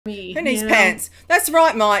me. Who needs pants? That's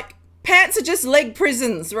right, Mike. Pants are just leg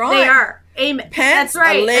prisons, right? They are. Amen. Pants That's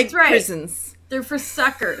right. are leg That's right. prisons. They're for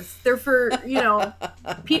suckers. They're for,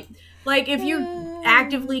 like if you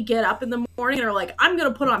actively get up in the morning and are like, I'm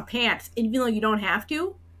going to put on pants, even though you don't have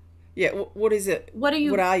to. Yeah, what is it? What are you?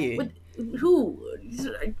 What are you? Who?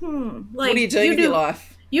 Like, what are you doing with your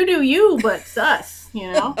life? You do you, but it's us,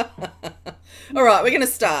 All right, we're going to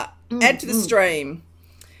start. Add to the stream.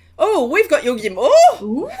 Oh, we've got Yugyeom.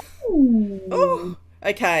 Oh! Ooh. Oh!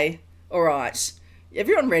 Okay. All right.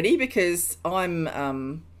 Everyone ready? Because I'm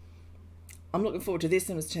looking forward to this.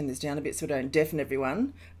 I'm going to turn this down a bit so I don't deafen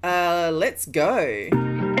everyone. Let's go.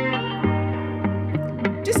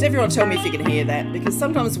 Just everyone tell me if you can hear that, because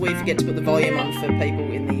sometimes we forget to put the volume on for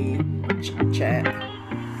people in the chat.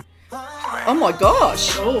 Oh my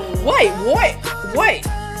gosh. Oh. Wait.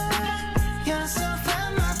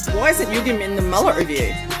 Why isn't Yugyeom in the Mullet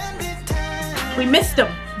review? We missed him.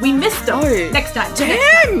 Oh, next time.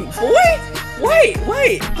 Damn, boy.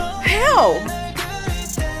 Wait. How?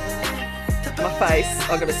 My face.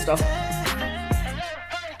 I gotta stop.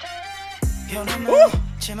 Ooh.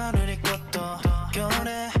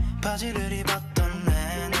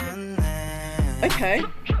 Okay.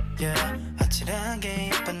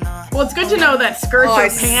 Well, it's good to know that skirts or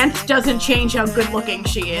pants doesn't change how good looking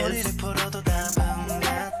she is.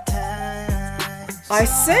 I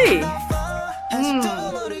see.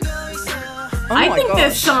 Oh I think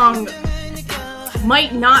this song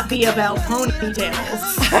might not be about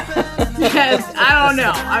ponytails. Because, I don't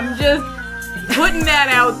know. I'm just putting that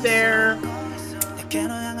out there.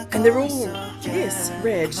 And they're all, yes,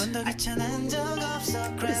 red.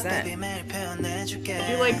 What is that? I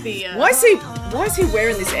do like the, Why is he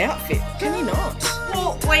wearing this outfit? Can he not?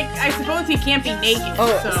 Well, like, I suppose he can't be naked,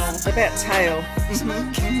 so. It's about tail.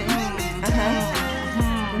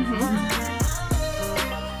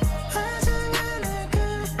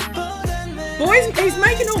 Boys, he's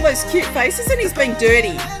making all those cute faces and he's being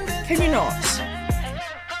dirty. Can you not?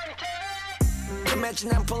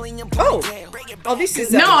 Oh, this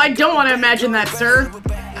is... No, I don't want to imagine that, sir.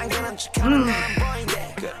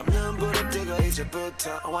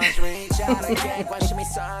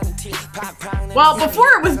 Well,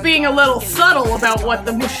 before it was being a little subtle about what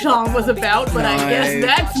the song was about, but I guess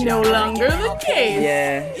that's no longer the case.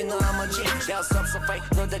 Yeah.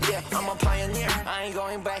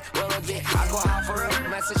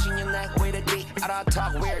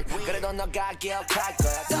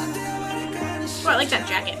 Oh, I like that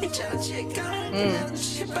jacket.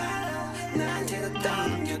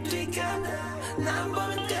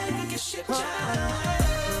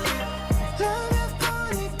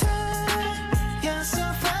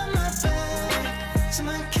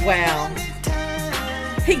 Wow.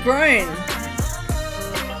 He grown.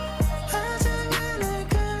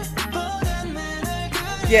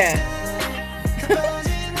 Yeah.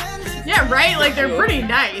 Yeah, right? Like, they're pretty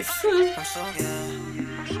nice.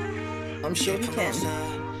 I'm sure he can.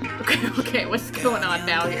 Okay, what's going on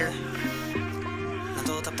now here?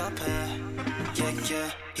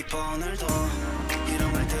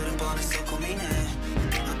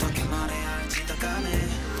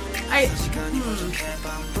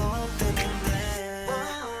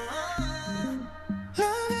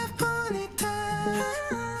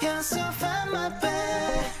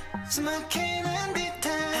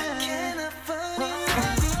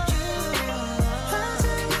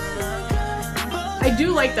 I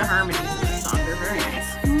do like the harmonies in this song, they're very nice.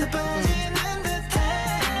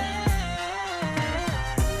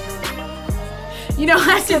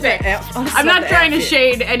 That's the thing. I'm not trying to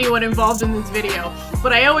shade anyone involved in this video,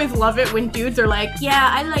 but I always love it when dudes are like,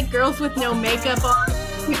 yeah, I like girls with no makeup on.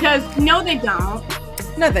 Because, no, they don't.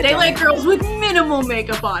 No, they don't. They like girls with minimal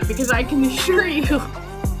makeup on, because I can assure you,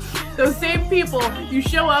 those same people, you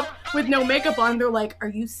show up with no makeup on, they're like, are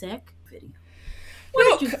you sick?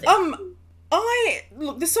 What did you think?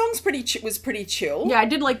 Look, the song's was pretty chill. Yeah, I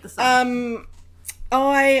did like the song.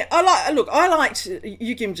 I liked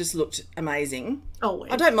Yugyeom just looked amazing. Oh,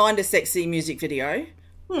 I don't mind a sexy music video.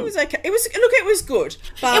 It was okay. It was good.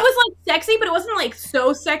 But it was like sexy, but it wasn't like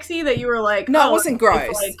so sexy that you were like, no, it wasn't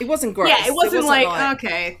gross. It wasn't gross. Yeah, it wasn't like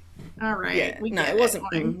okay, all right. Yeah, it wasn't.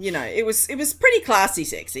 It was pretty classy,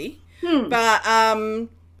 sexy. But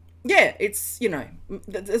yeah, it's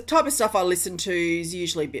the type of stuff I listen to is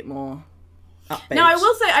usually a bit more upbeat. Now, I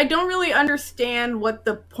will say I don't really understand what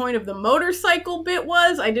the point of the motorcycle bit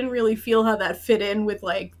was. I didn't really feel how that fit in with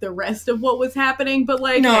like the rest of what was happening. But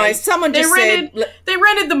like, no, someone just said they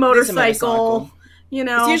rented the motorcycle.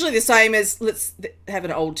 It's usually the same as let's have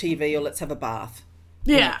an old TV or let's have a bath.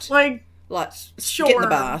 Yeah, like Like, Sure. get in the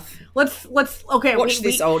bath. Let's okay. Watch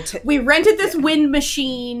this old. We rented this wind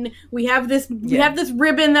machine. We have this. We have this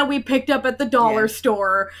ribbon that we picked up at the dollar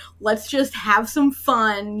store. Let's just have some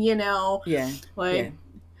fun, you know. Yeah. Like. Yeah.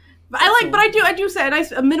 But I do say a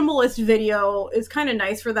minimalist video is kind of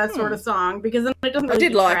nice for that sort of song because then it doesn't really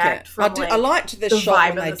detract from I liked the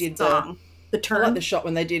shot when they did the turn. I liked the shot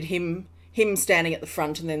when they did him standing at the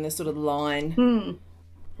front and then the sort of line.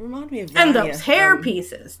 Remind me of and those hair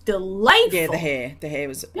pieces, delightful. Yeah, the hair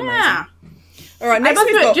was amazing. Yeah. All right, next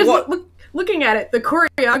we've got just looking at it, the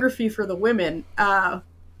choreography for the women.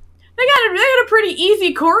 They got a pretty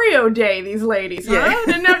easy choreo day, these ladies, huh? Yeah.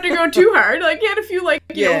 Didn't have to go too hard. Like, you had a few, like,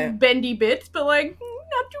 you know, bendy bits, but, like,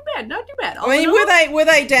 not too bad, not too bad. I mean, were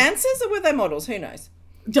they dancers or were they models? Who knows?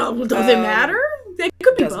 Does it matter? They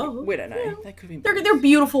could be both. We don't know. Yeah. They could be both. They're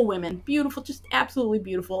beautiful women. Beautiful, just absolutely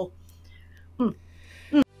beautiful.